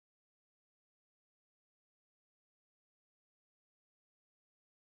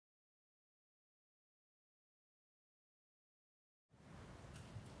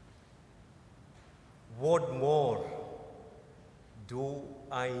What more do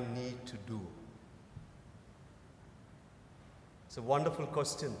I need to do? It's a wonderful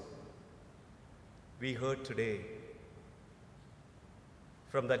question we heard today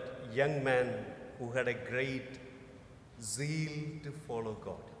from that young man who had a great zeal to follow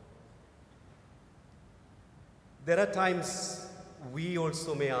God. There are times we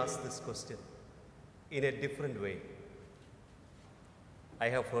also may ask this question in a different way. I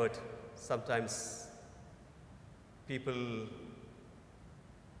have heard sometimes people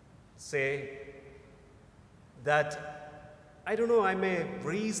say that, I don't know, I'm a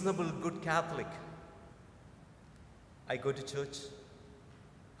reasonable good Catholic. I go to church,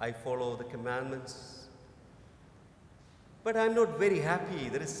 I follow the commandments, but I'm not very happy.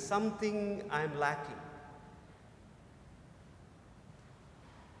 There is something I'm lacking.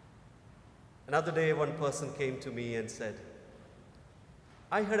 Another day, one person came to me and said,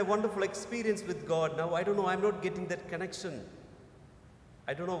 I had a wonderful experience with God. Now, I don't know, I'm not getting that connection.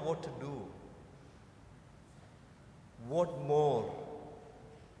 I don't know what to do. What more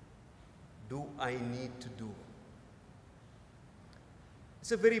do I need to do?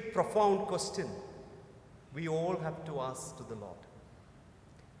 It's a very profound question we all have to ask to the Lord.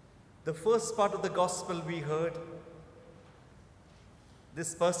 The first part of the gospel we heard,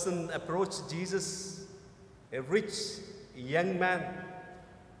 this person approached Jesus, a rich young man.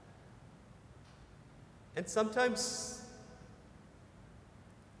 And sometimes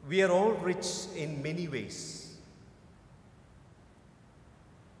we are all rich in many ways.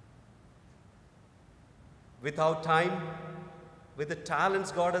 With our time, with the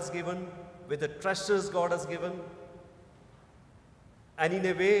talents God has given, with the treasures God has given. And in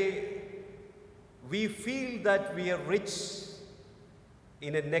a way, we feel that we are rich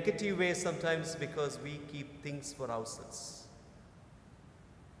in a negative way sometimes because we keep things for ourselves.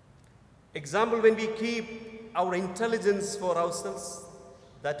 Example, when we keep our intelligence for ourselves,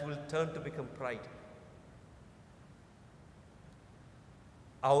 that will turn to become pride.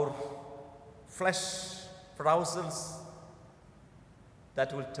 Our flesh for ourselves,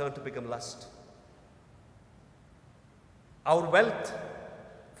 that will turn to become lust. Our wealth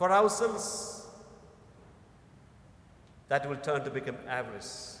for ourselves, that will turn to become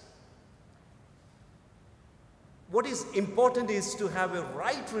avarice. What is important is to have a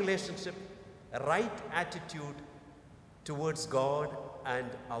right relationship, a right attitude towards God and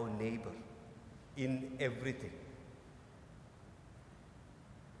our neighbor in everything.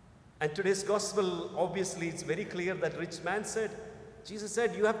 And today's gospel, obviously, it's very clear that rich man said, Jesus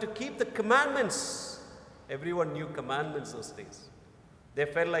said, you have to keep the commandments. Everyone knew commandments those days. They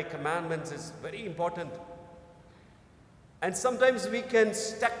felt like commandments is very important. And sometimes we can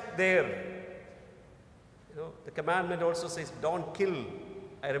stuck there. You know, the commandment also says, don't kill.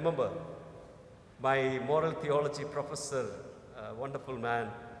 I remember my moral theology professor, a wonderful man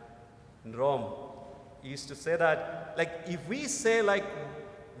in Rome, he used to say that, like, if we say like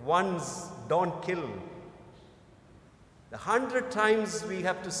once, don't kill, 100 times we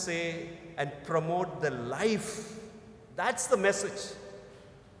have to say and promote the life. That's the message.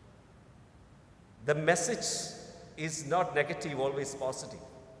 The message is not negative, always positive.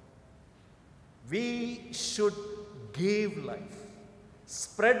 We should give life,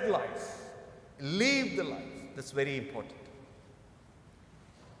 spread life, live the life. That's very important.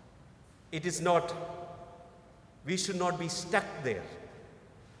 It is not, we should not be stuck there.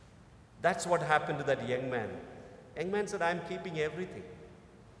 That's what happened to that young man. Young man said, I'm keeping everything.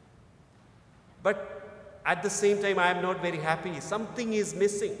 But at the same time, I am not very happy. Something is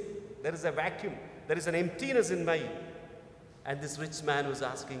missing. There is a vacuum. There is an emptiness in my. And this rich man was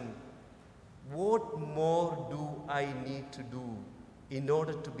asking, what more do I need to do in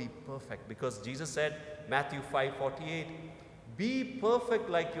order to be perfect? Because Jesus said, Mathew 5:48, be perfect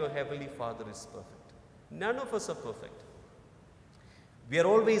like your heavenly Father is perfect. None of us are perfect. We are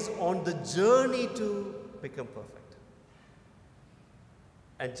always on the journey to become perfect.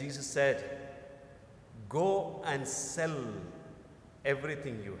 And Jesus said, go and sell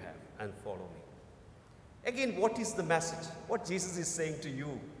everything you have and follow me. Again, what is the message? What Jesus is saying to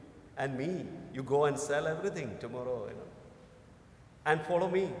you and me, you go and sell everything tomorrow, and follow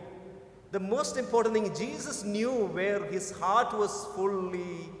me. The most important thing, Jesus knew where his heart was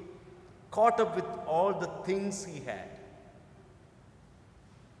fully caught up with all the things he had.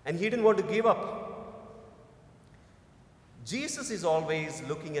 And he didn't want to give up. Jesus is always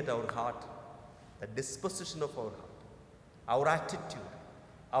looking at our heart, the disposition of our heart, our attitude.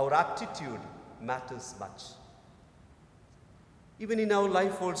 Our aptitude matters much. Even in our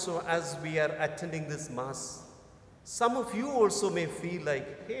life also, as we are attending this Mass, some of you also may feel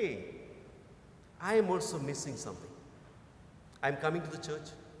like, hey, I am also missing something. I am coming to the church.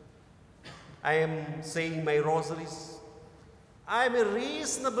 I am saying my rosaries. I am a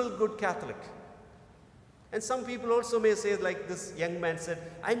reasonable good Catholic. And some people also may say, like this young man said,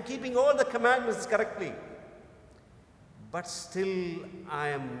 I am keeping all the commandments correctly. But still I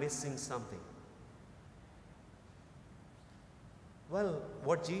am missing something. Well,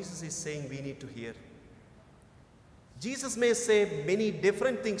 what Jesus is saying we need to hear. Jesus may say many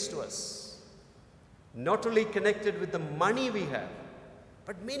different things to us, not only connected with the money we have,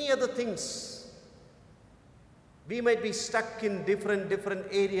 but many other things. We might be stuck in different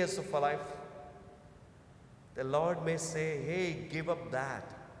areas of our life. The Lord may say, hey, give up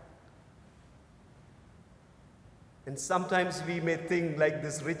that. And sometimes we may think like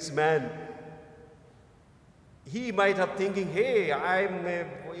this rich man. He might have thinking, hey, I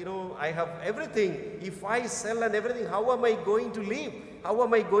have everything. If I sell and everything, how am I going to live? How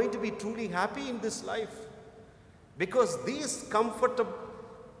am I going to be truly happy in this life? Because these comforts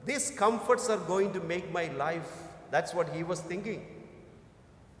are going to make my life. That's what he was thinking.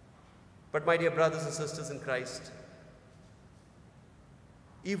 But my dear brothers and sisters in Christ,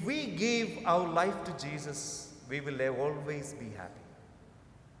 if we give our life to Jesus, we will always be happy.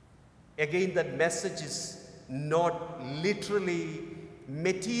 Again, that message is not literally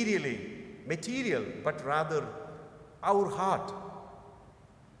material, but rather our heart.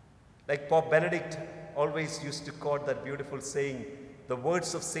 Like Pope Benedict always used to quote that beautiful saying, the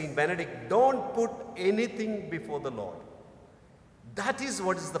words of Saint Benedict, don't put anything before the Lord. That is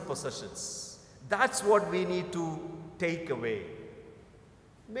what is the possessions. That's what we need to take away.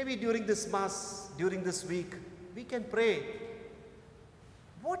 Maybe during this Mass, during this week, we can pray.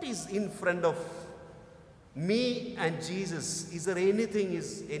 What is in front of me and Jesus? Is there anything,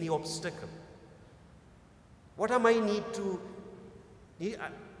 any obstacle? What am I need to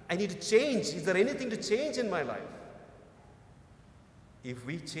change? Is there anything to change in my life? If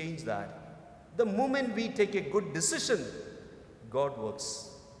we change that, the moment we take a good decision, God works.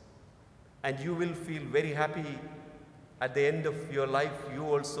 And you will feel very happy at the end of your life. You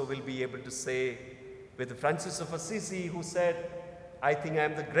also will be able to say with Francis of Assisi, who said, I think I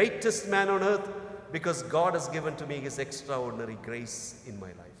am the greatest man on earth because God has given to me his extraordinary grace in my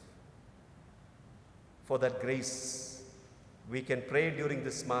life. For that grace, we can pray during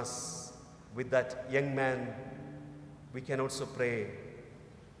this Mass with that young man. We can also pray,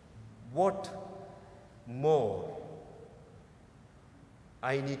 what more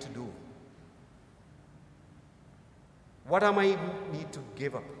I need to do? What am I need to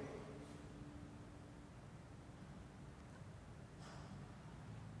give up?